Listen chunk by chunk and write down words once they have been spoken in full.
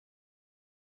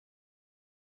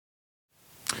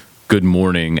Good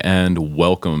morning and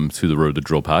welcome to the Road to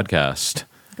Drill podcast.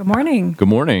 Good morning. Good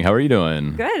morning. How are you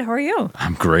doing? Good. How are you?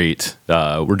 I'm great.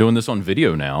 We're doing this on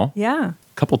video now. Yeah.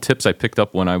 A couple tips I picked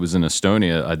up when I was in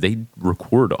Estonia. They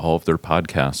record all of their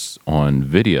podcasts on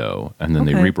video and then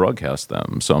they rebroadcast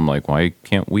them. So I'm like, why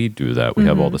can't we do that? We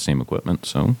have all the same equipment.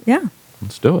 So yeah,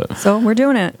 let's do it. So we're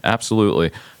doing it.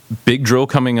 Absolutely. Big drill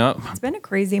coming up. It's been a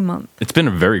crazy month. It's been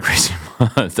a very crazy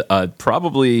month.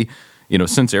 Probably...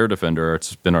 since Air Defender,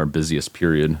 it's been our busiest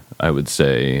period, I would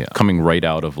say. Coming right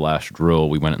out of last drill,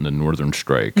 we went in the Northern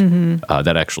Strike.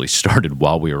 That actually started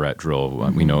while we were at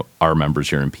drill. We know our members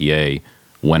here in PA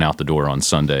went out the door on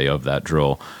Sunday of that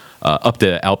drill. Up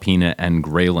to Alpena and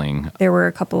Grayling. There were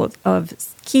a couple of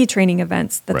key training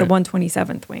events that the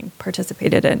 127th Wing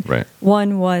participated in. Right.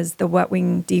 One was the wet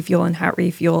wing defuel and hot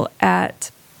refuel at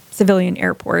civilian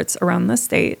airports around the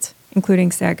state,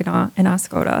 including Saginaw and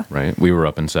Oscoda. Right. We were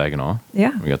up in Saginaw.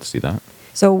 Yeah. We got to see that.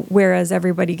 So whereas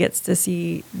everybody gets to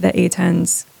see the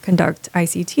A-10s conduct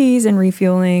ICTs and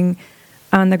refueling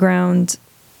on the ground,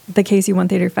 the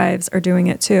KC-135s are doing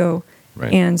it too.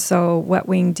 Right. And so wet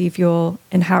wing defuel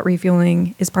and hot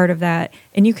refueling is part of that.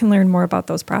 And you can learn more about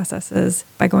those processes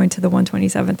by going to the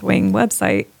 127th Wing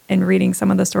website and reading some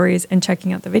of the stories and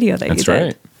checking out the video that you did. That's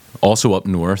right. Also up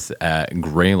north at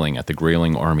Grayling, at the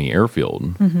Grayling Army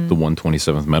Airfield, the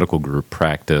 127th Medical Group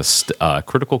practiced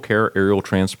critical care aerial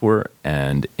transport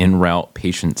and en route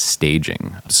patient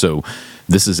staging. So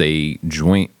this is a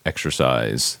joint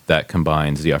exercise that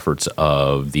combines the efforts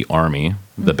of the Army,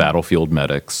 the battlefield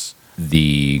medics,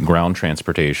 the ground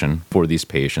transportation for these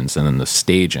patients, and then the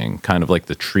staging, kind of like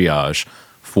the triage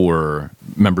for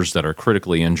members that are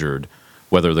critically injured,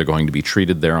 whether they're going to be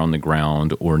treated there on the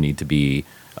ground or need to be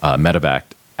medevaced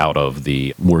out of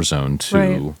the war zone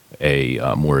to a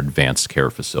more advanced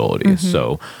care facility.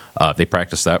 So they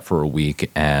practiced that for a week,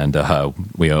 and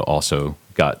we also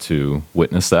got to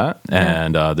witness that. Yeah.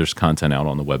 And there's content out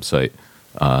on the website.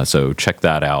 So check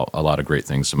that out. A lot of great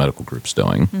things the medical group's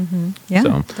doing. Yeah,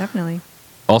 so, definitely.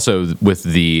 Also, with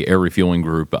the air refueling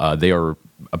group, they are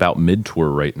about mid-tour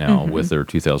right now with their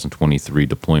 2023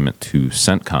 deployment to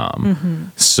CENTCOM.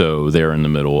 So they're in the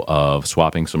middle of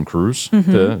swapping some crews.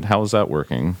 How is that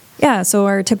working? Yeah, so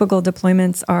our typical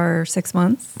deployments are 6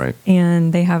 months. Right.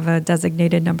 And they have a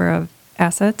designated number of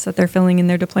assets that they're filling in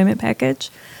their deployment package.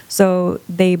 So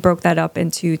they broke that up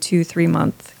into 2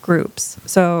 3-month groups.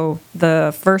 So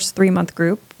the first 3-month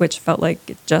group, which felt like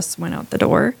it just went out the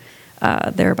door,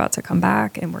 they're about to come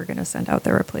back, and we're going to send out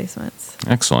their replacements.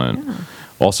 Excellent. Yeah.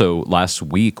 Also, last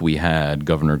week we had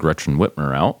Governor Gretchen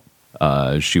Whitmer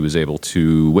out. She was able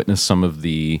to witness some of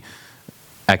the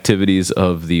activities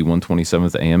of the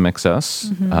 127th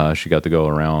AMXS. She got to go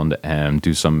around and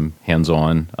do some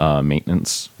hands-on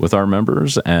maintenance with our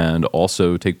members, and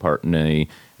also take part in a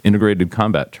integrated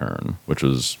combat turn, which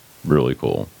was really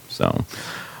cool. So,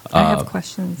 I have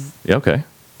questions. Yeah, okay.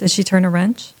 Did she turn a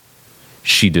wrench?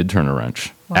 She did turn a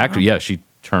wrench. Wow. Actually, yeah, she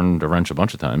turned a wrench a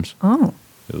bunch of times. Oh.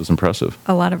 It was impressive.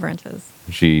 A lot of wrenches.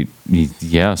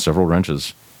 Several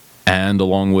wrenches. And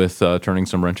along with turning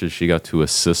some wrenches, she got to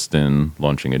assist in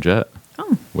launching a jet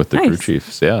with the crew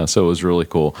chiefs. Yeah, so it was really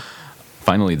cool.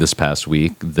 Finally, this past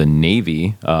week, the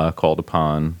Navy called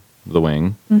upon the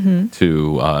wing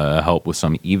to help with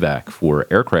some evac for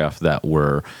aircraft that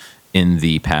were in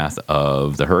the path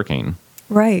of the hurricane.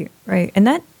 Right. And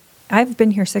that, I've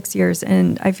been here 6 years,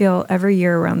 and I feel every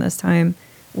year around this time,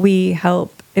 we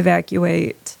help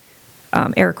evacuate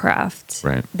aircraft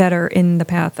that are in the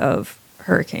path of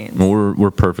hurricanes. Well,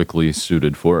 we're perfectly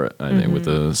suited for it, I think, with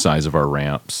the size of our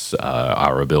ramps,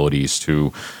 our abilities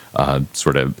to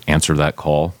sort of answer that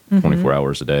call 24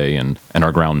 hours a day, and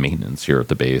our ground maintenance here at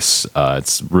the base.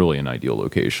 It's really an ideal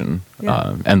location.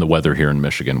 Yeah. And the weather here in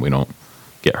Michigan, we don't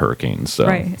get hurricanes. So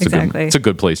it's a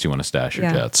good place you want to stash your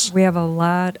jets. We have a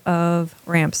lot of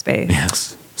ramp space.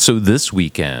 Yes. So this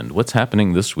weekend, what's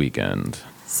happening this weekend?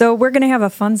 So we're going to have a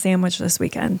fun sandwich this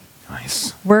weekend.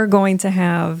 Nice. We're going to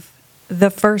have the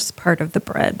first part of the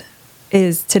bread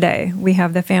is today. We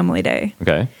have the family day.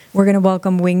 Okay. We're going to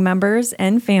welcome wing members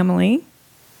and family,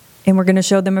 and we're going to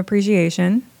show them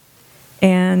appreciation.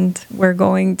 And we're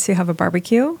going to have a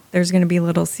barbecue. There's going to be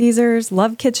Little Caesars,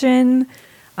 Love Kitchen.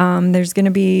 There's going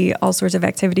to be all sorts of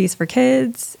activities for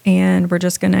kids, and we're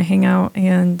just going to hang out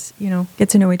and, get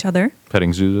to know each other.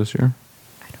 Petting zoo this year?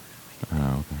 I don't know.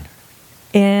 Oh, okay.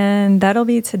 And that'll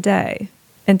be today.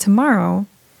 And tomorrow,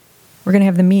 we're going to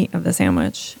have the meat of the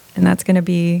sandwich, and that's going to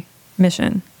be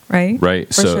mission, right? Right.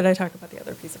 Or should I talk about the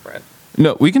other piece of bread?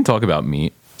 No, we can talk about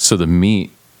meat. So the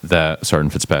meat that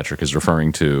Sergeant Fitzpatrick is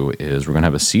referring to is we're going to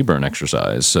have a CBurn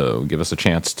exercise. So give us a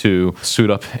chance to suit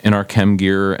up in our chem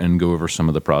gear and go over some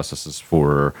of the processes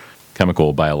for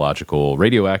chemical, biological,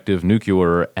 radioactive,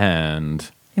 nuclear,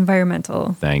 and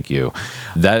environmental. Thank you.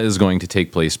 That is going to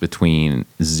take place between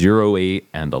 08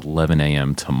 and 11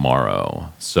 a.m.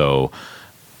 tomorrow. So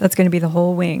that's going to be the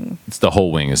whole wing. It's the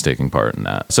whole wing is taking part in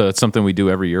that. So it's something we do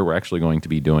every year. We're actually going to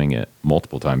be doing it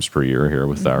multiple times per year here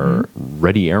with our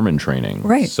Ready Airman training.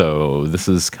 Right. So this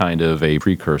is kind of a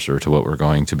precursor to what we're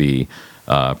going to be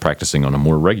practicing on a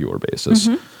more regular basis.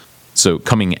 So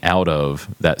coming out of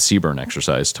that CBurn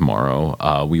exercise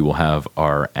tomorrow, we will have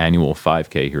our annual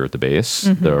 5K here at the base,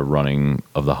 the running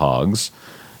of the hogs.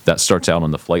 That starts out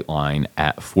on the flight line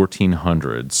at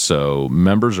 1400. So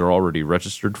members are already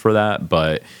registered for that,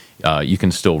 but you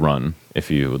can still run if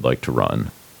you would like to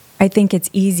run. I think it's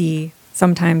easy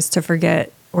sometimes to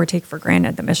forget or take for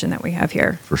granted the mission that we have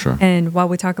here. For sure. And while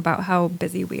we talk about how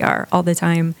busy we are all the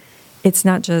time, it's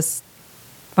not just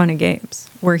fun and games.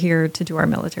 We're here to do our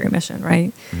military mission,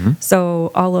 right?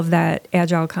 So all of that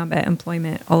agile combat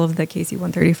employment, all of the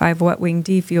KC-135 wet wing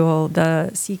defuel, the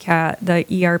CCAT, the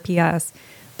ERPS,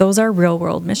 those are real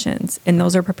world missions, and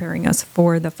those are preparing us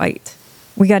for the fight.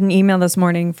 We got an email this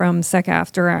morning from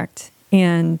SecAF Direct,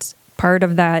 and part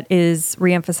of that is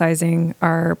reemphasizing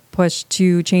our push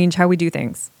to change how we do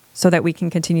things so that we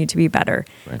can continue to be better.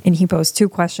 Right. And he posed 2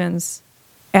 questions.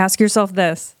 Ask yourself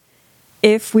this: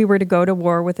 if we were to go to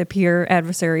war with a peer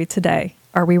adversary today,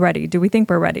 are we ready? Do we think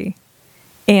we're ready?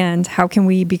 And how can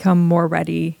we become more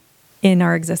ready in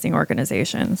our existing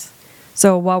organizations?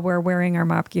 So while we're wearing our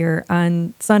MOP gear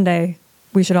on Sunday,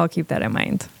 we should all keep that in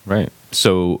mind. Right.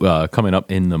 So coming up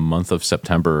in the month of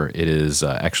September, it is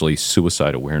actually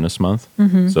Suicide Awareness Month.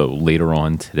 So later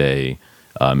on today,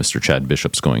 Mr. Chad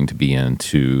Bishop's going to be in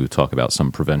to talk about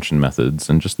some prevention methods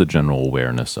and just the general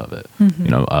awareness of it.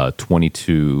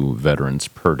 22 veterans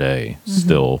per day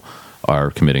still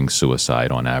are committing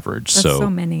suicide on average. That's so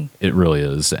many. It really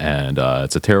is. And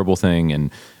it's a terrible thing.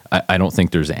 And I don't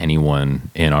think there's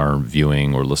anyone in our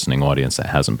viewing or listening audience that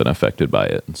hasn't been affected by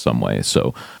it in some way.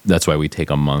 So that's why we take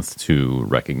a month to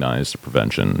recognize the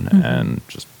prevention and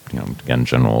just, again,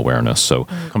 general awareness. So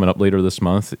coming up later this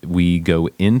month, we go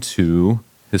into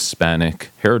Hispanic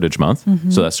Heritage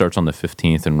Month. So that starts on the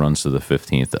 15th and runs to the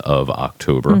 15th of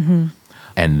October.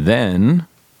 And then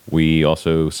we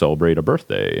also celebrate a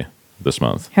birthday this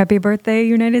month. Happy birthday,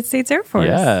 United States Air Force.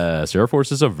 Yes, Air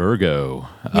Force is a Virgo.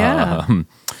 Yeah.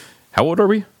 How old are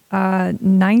we?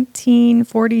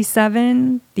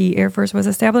 1947, the Air Force was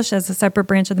established as a separate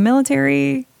branch of the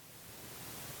military.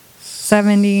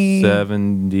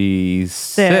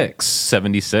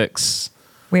 76.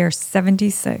 We are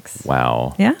 76.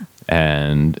 Wow. Yeah.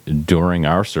 And during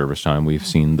our service time, we've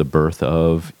seen the birth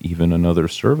of even another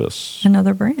service.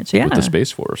 Another branch, yeah. With the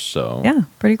Space Force. So yeah,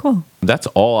 pretty cool. That's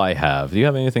all I have. Do you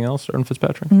have anything else, Sergeant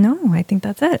Fitzpatrick? No, I think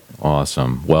that's it.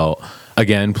 Awesome. Well,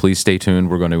 again, please stay tuned.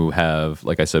 We're going to have,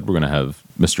 like I said, we're going to have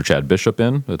Mr. Chad Bishop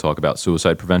in to talk about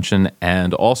suicide prevention.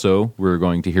 And also, we're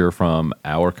going to hear from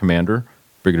our commander,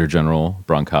 Brigadier General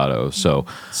Brancato. So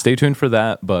stay tuned for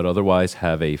that. But otherwise,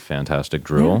 have a fantastic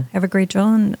drill. Yeah, have a great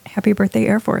drill, and happy birthday,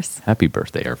 Air Force. Happy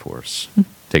birthday, Air Force.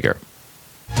 Take care.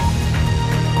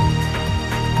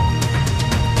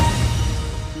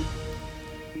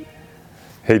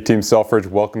 Hey, Team Selfridge,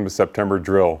 welcome to September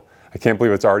Drill. I can't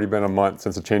believe it's already been a month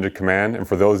since a change of command, and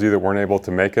for those of you that weren't able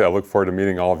to make it, I look forward to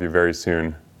meeting all of you very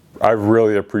soon. I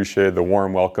really appreciated the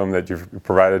warm welcome that you've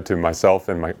provided to myself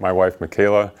and my wife,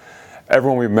 Michaela.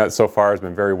 Everyone we've met so far has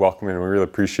been very welcoming, and we really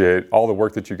appreciate all the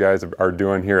work that you guys are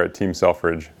doing here at Team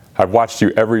Selfridge. I've watched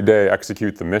you every day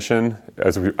execute the mission.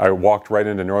 I walked right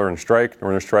into Northern Strike.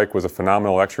 Northern Strike was a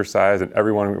phenomenal exercise, and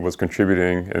everyone was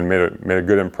contributing and made a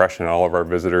good impression on all of our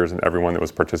visitors and everyone that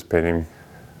was participating.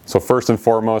 So first and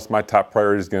foremost, my top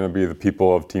priority is going to be the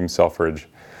people of Team Selfridge.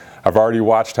 I've already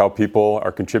watched how people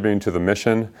are contributing to the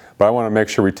mission, but I want to make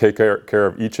sure we take care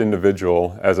of each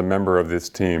individual as a member of this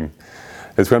team.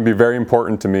 It's going to be very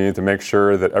important to me to make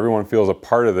sure that everyone feels a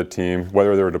part of the team,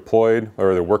 whether they're deployed,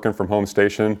 whether they're working from home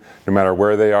station, no matter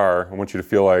where they are. I want you to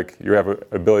feel like you have an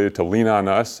ability to lean on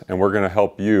us, and we're going to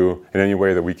help you in any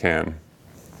way that we can.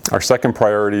 Our second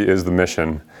priority is the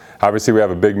mission. Obviously, we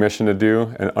have a big mission to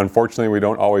do, and unfortunately, we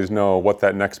don't always know what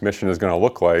that next mission is going to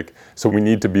look like, so we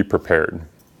need to be prepared.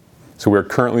 So we're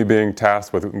currently being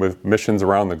tasked with missions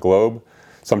around the globe.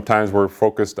 Sometimes we're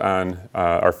focused on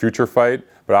our future fight,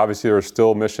 but obviously there are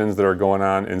still missions that are going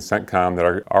on in CENTCOM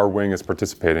that our wing is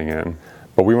participating in.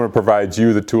 But we want to provide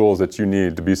you the tools that you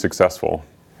need to be successful.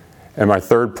 And my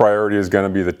third priority is going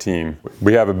to be the team.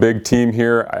 We have a big team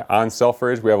here on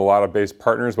Selfridge. We have a lot of base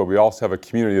partners, but we also have a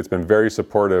community that's been very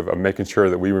supportive of making sure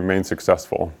that we remain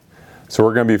successful. So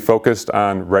we're going to be focused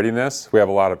on readiness. We have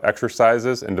a lot of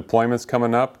exercises and deployments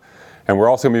coming up, and we're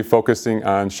also going to be focusing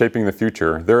on shaping the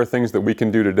future. There are things that we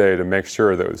can do today to make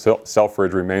sure that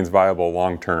Selfridge remains viable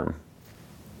long term.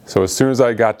 So as soon as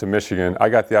I got to Michigan, I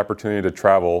got the opportunity to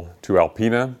travel to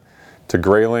Alpena, to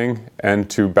Grayling, and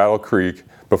to Battle Creek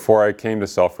before I came to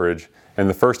Selfridge, and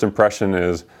the first impression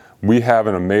is we have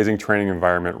an amazing training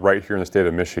environment right here in the state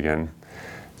of Michigan.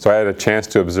 So I had a chance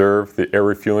to observe the air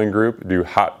refueling group do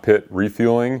hot pit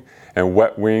refueling and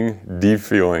wet wing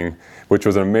defueling, which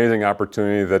was an amazing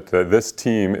opportunity that this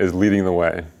team is leading the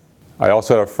way. I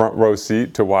also had a front row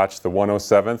seat to watch the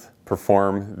 107th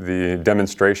perform the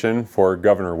demonstration for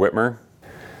Governor Whitmer.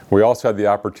 We also had the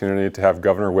opportunity to have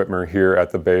Governor Whitmer here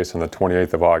at the base on the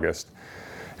 28th of August.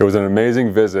 It was an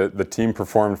amazing visit. The team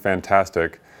performed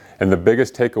fantastic. And the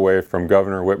biggest takeaway from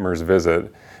Governor Whitmer's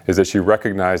visit is that she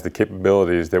recognized the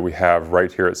capabilities that we have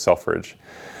right here at Selfridge.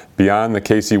 Beyond the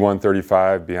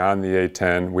KC-135, beyond the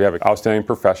A-10, we have outstanding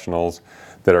professionals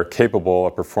that are capable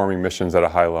of performing missions at a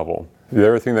high level. The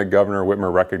other thing that Governor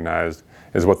Whitmer recognized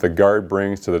is what the Guard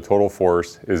brings to the total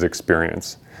force is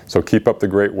experience. So keep up the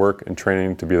great work and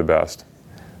training to be the best.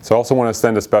 So I also want to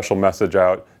send a special message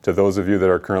out to those of you that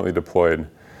are currently deployed.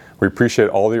 We appreciate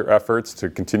all your efforts to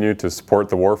continue to support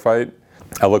the warfight.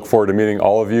 I look forward to meeting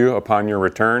all of you upon your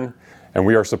return, and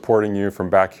we are supporting you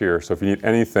from back here. So if you need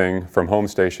anything from home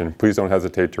station, please don't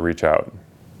hesitate to reach out.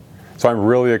 So I'm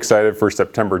really excited for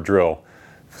September drill,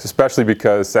 especially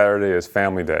because Saturday is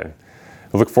Family Day.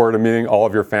 I look forward to meeting all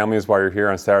of your families while you're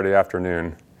here on Saturday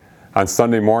afternoon. On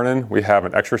Sunday morning, we have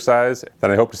an exercise,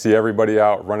 and I hope to see everybody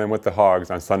out running with the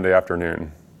hogs on Sunday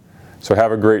afternoon. So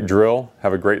have a great drill,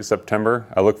 have a great September.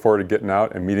 I look forward to getting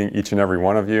out and meeting each and every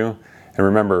one of you. And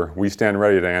remember, we stand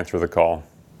ready to answer the call.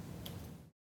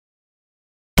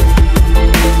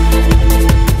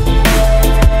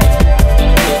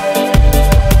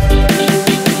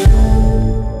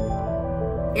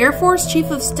 Air Force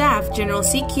Chief of Staff General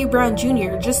C.Q. Brown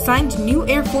Jr. just signed new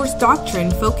Air Force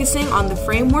doctrine focusing on the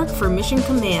framework for mission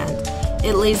command.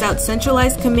 It lays out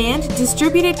centralized command,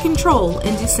 distributed control,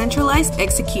 and decentralized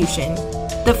execution.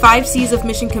 The 5 C's of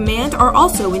mission command are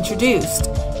also introduced: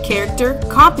 character,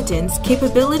 competence,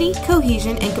 capability,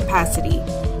 cohesion, and capacity.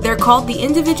 They're called the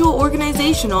individual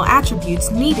organizational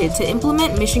attributes needed to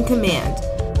implement mission command.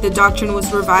 The doctrine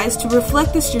was revised to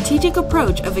reflect the strategic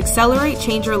approach of accelerate,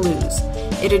 change, or lose.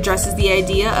 It addresses the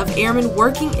idea of airmen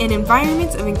working in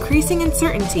environments of increasing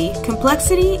uncertainty,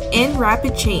 complexity, and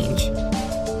rapid change.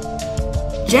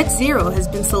 Jet Zero has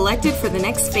been selected for the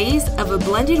next phase of a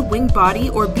blended wing body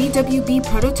or BWB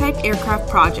prototype aircraft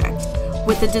project.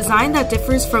 With a design that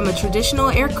differs from a traditional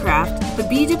aircraft, the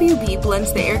BWB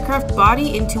blends the aircraft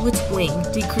body into its wing,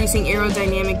 decreasing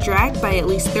aerodynamic drag by at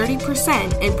least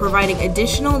 30% and providing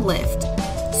additional lift.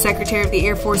 Secretary of the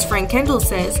Air Force Frank Kendall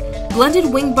says,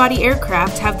 blended wing-body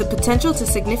aircraft have the potential to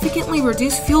significantly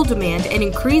reduce fuel demand and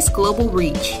increase global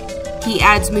reach. He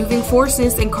adds moving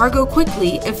forces and cargo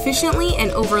quickly, efficiently, and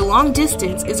over long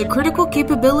distance is a critical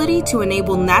capability to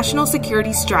enable national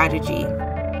security strategy.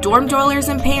 Dorm dwellers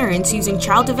and parents using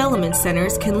child development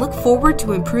centers can look forward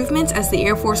to improvements as the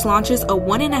Air Force launches a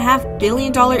 $1.5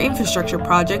 billion infrastructure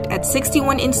project at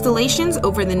 61 installations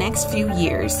over the next few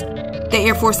years. The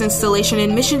Air Force Installation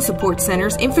and Mission Support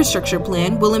Center's infrastructure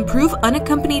plan will improve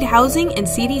unaccompanied housing and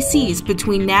CDCs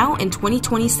between now and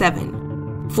 2027.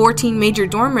 14 major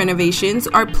dorm renovations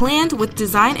are planned with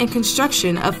design and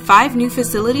construction of 5 new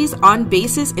facilities on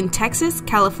bases in Texas,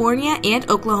 California, and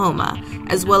Oklahoma,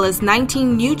 as well as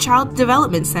 19 new child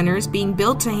development centers being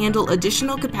built to handle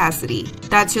additional capacity.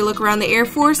 That's your look around the Air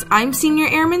Force. I'm Senior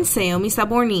Airman Saomi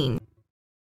Sabornin.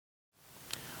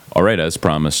 All right, as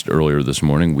promised earlier this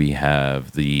morning, we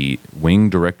have the Wing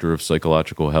Director of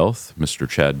Psychological Health, Mr.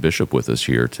 Chad Bishop, with us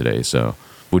here today. So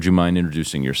would you mind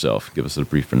introducing yourself? Give us a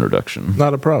brief introduction.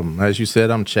 Not a problem. As you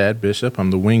said, I'm Chad Bishop.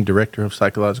 I'm the Wing Director of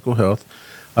Psychological Health.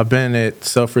 I've been at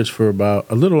Selfridge for about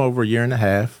a little over a year and a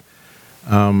half,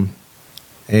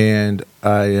 and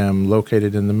I am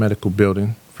located in the medical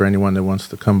building for anyone that wants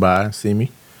to come by and see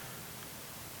me.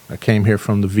 I came here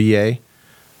from the VA.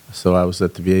 So I was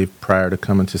at the VA prior to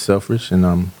coming to Selfridge, and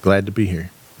I'm glad to be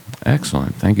here.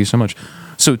 Excellent. Thank you so much.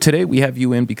 So today we have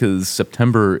you in because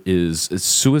September is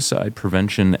Suicide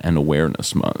Prevention and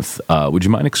Awareness Month. Would you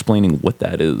mind explaining what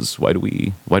that is? Why do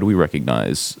we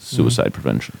recognize suicide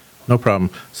prevention? No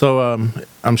problem. So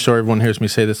I'm sure everyone hears me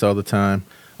say this all the time.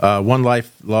 One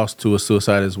life lost to a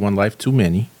suicide is one life too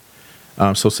many.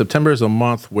 So September is a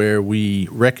month where we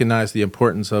recognize the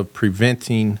importance of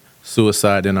preventing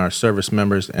suicide in our service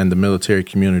members and the military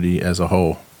community as a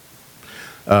whole.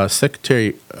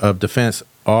 Secretary of Defense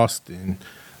Austin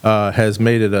has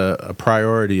made it a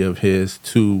priority of his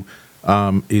to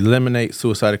eliminate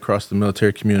suicide across the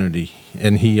military community,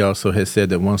 and he also has said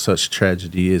that one such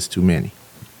tragedy is too many.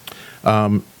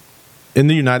 In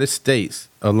the United States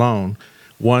alone,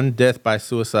 one death by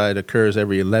suicide occurs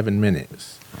every 11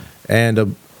 minutes.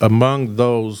 And among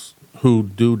those who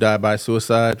do die by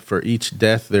suicide, for each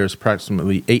death, there's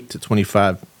approximately 8 to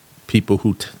 25 people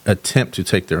who attempt to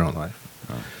take their own life.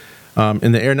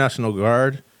 In the Air National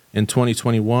Guard in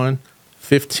 2021,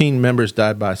 15 members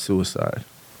died by suicide.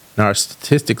 Now, our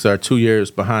statistics are 2 years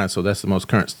behind, so that's the most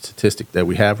current statistic that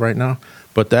we have right now.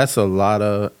 But that's a lot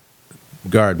of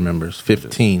Guard members,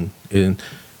 15. And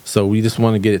so we just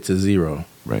want to get it to 0.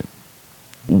 Right.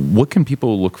 What can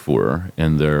people look for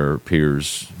in their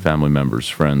peers, family members,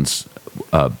 friends,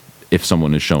 if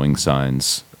someone is showing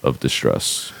signs of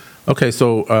distress? Okay,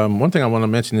 so one thing I want to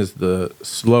mention is the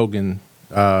slogan,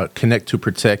 Connect to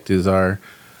Protect is our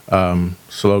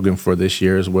slogan for this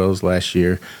year as well as last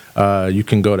year. You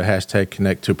can go to hashtag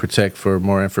Connect to Protect for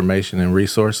more information and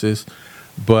resources.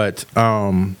 But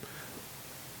when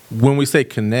we say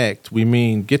connect, we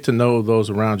mean get to know those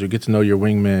around you, get to know your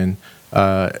wingmen,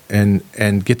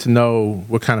 and get to know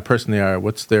what kind of person they are.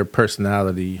 What's their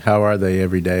personality? How are they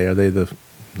every day? Are they the,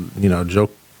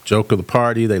 joke of the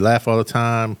party? They laugh all the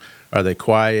time? Are they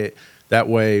quiet? That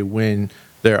way, when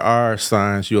there are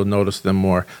signs, you'll notice them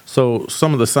more. So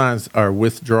some of the signs are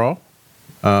withdrawal,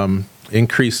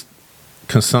 increased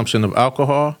consumption of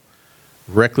alcohol,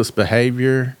 reckless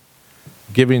behavior,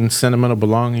 giving sentimental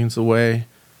belongings away,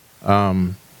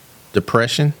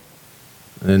 depression,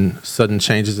 and sudden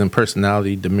changes in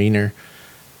personality, demeanor,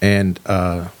 and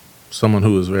someone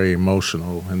who is very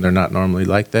emotional and they're not normally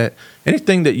like that.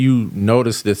 Anything that you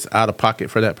notice that's out of pocket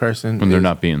for that person. When they're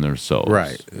not being themselves.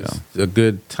 Right. It's a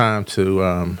good time to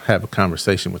have a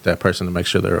conversation with that person to make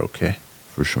sure they're okay.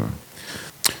 For sure.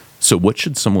 So what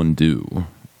should someone do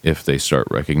if they start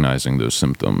recognizing those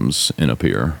symptoms in a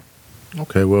peer?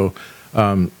 Okay, well,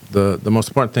 the most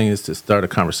important thing is to start a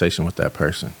conversation with that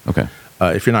person. Okay.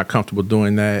 If you're not comfortable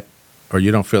doing that, or you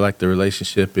don't feel like the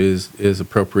relationship is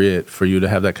appropriate for you to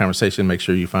have that conversation, make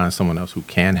sure you find someone else who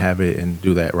can have it and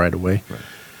do that right away. Right.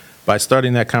 By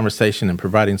starting that conversation and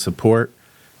providing support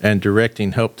and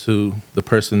directing help to the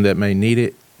person that may need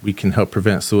it, we can help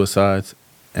prevent suicides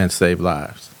and save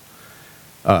lives.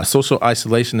 Social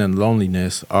isolation and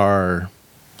loneliness are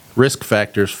risk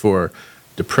factors for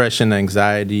depression,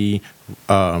 anxiety,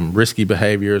 risky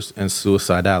behaviors, and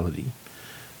suicidality.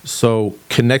 So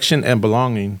connection and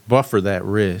belonging buffer that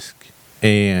risk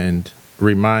and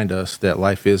remind us that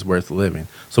life is worth living.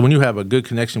 So when you have a good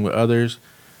connection with others,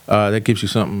 that gives you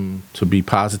something to be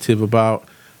positive about,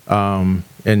 and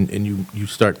you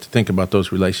start to think about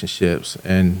those relationships,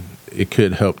 and it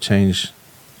could help change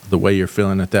the way you're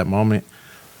feeling at that moment.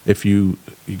 If you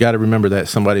got to remember that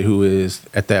somebody who is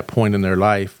at that point in their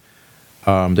life,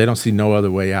 they don't see no other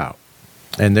way out,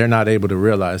 and they're not able to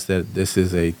realize that this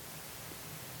is a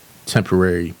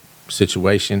temporary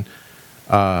situation.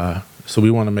 So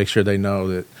we want to make sure they know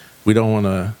that we don't want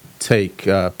to take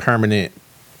permanent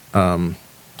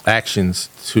actions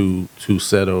to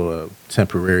settle a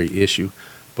temporary issue.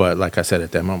 But like I said,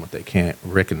 at that moment, they can't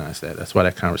recognize that. That's why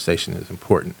that conversation is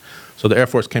important. So the Air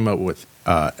Force came up with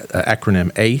an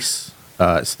acronym ACE.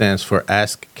 It stands for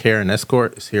Ask, Care, and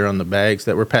Escort. It's here on the bags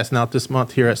that we're passing out this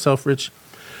month here at Selfridge.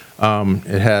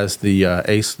 It has the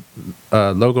ACE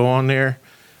logo on there.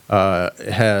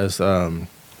 It has the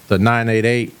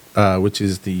 988, which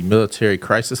is the military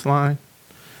crisis line.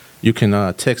 You can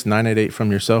text 988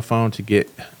 from your cell phone to get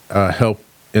help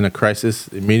in a crisis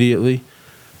immediately.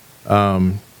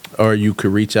 Or you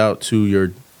could reach out to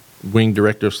your wing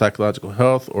director of psychological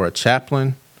health or a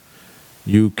chaplain.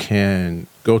 You can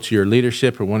go to your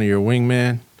leadership or one of your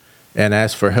wingmen and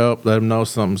ask for help. Let them know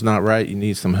something's not right. You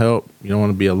need some help. You don't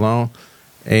want to be alone.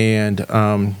 And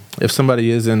if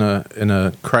somebody is in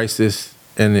a crisis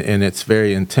and it's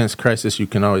very intense crisis, you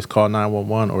can always call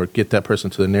 911 or get that person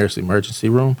to the nearest emergency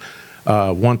room.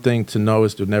 One thing to know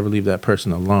is to never leave that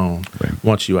person alone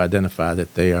once you identify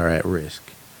that they are at risk.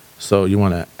 So you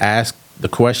want to ask the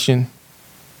question,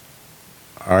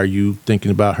 are you thinking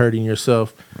about hurting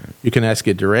yourself? Right. You can ask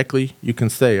it directly. You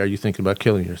can say, are you thinking about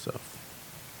killing yourself?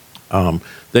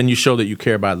 Then you show that you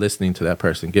care by listening to that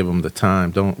person. Give them the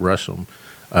time. Don't rush them.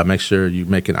 Make sure you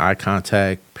make an eye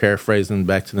contact, paraphrasing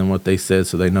back to them what they said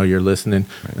so they know you're listening.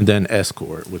 Right. And then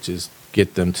escort, which is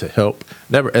get them to help.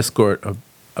 Never escort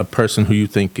a person who you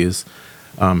think is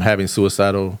having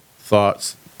suicidal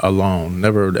thoughts alone.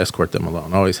 Never escort them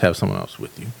alone. Always have someone else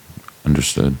with you.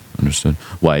 Understood.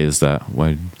 Why is that?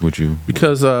 Why would you?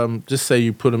 Because just say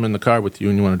you put them in the car with you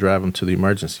and you want to drive them to the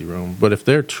emergency room. But if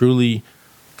they're truly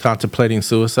contemplating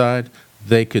suicide,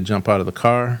 they could jump out of the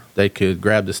car. They could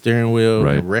grab the steering wheel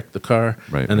and wreck the car.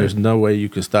 Right, and there's no way you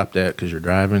can stop that because you're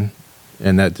driving.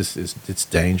 And that just it's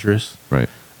dangerous. Right.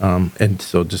 And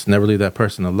so just never leave that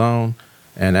person alone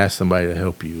and ask somebody to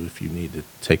help you if you need to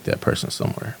take that person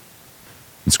somewhere.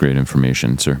 That's great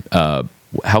information, sir.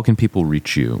 How can people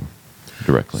reach you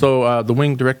directly? So the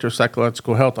Wing Director of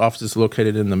Psychological Health office is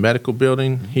located in the medical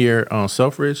building here on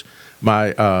Selfridge.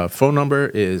 My phone number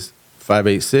is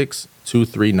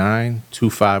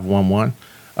 586-239-2511.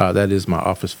 That is my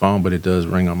office phone, but it does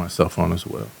ring on my cell phone as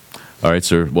well. All right,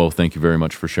 sir. Well, thank you very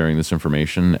much for sharing this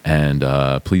information, and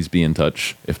please be in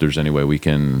touch if there's any way we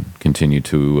can continue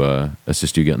to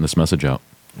assist you getting this message out.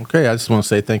 Okay, I just want to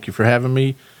say thank you for having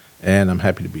me, and I'm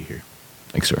happy to be here.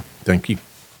 Thanks, sir. Thank you.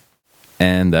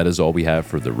 And that is all we have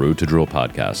for the Road to Drill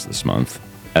podcast this month.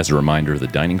 As a reminder, the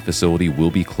dining facility will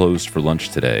be closed for lunch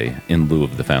today in lieu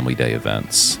of the Family Day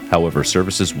events. However,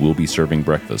 services will be serving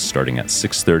breakfast starting at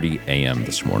 6:30 a.m.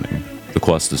 this morning. The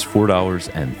cost is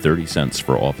 $4.30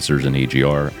 for officers and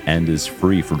AGR and is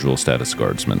free for drill status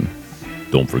guardsmen.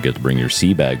 Don't forget to bring your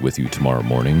sea bag with you tomorrow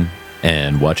morning,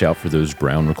 and watch out for those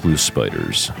brown recluse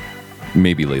spiders.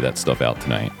 Maybe lay that stuff out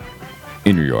tonight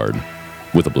in your yard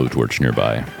with a blowtorch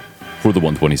nearby. For the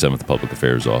 127th Public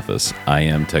Affairs Office, I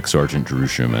am Tech Sergeant Drew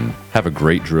Schumann. Have a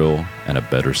great drill and a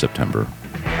better September.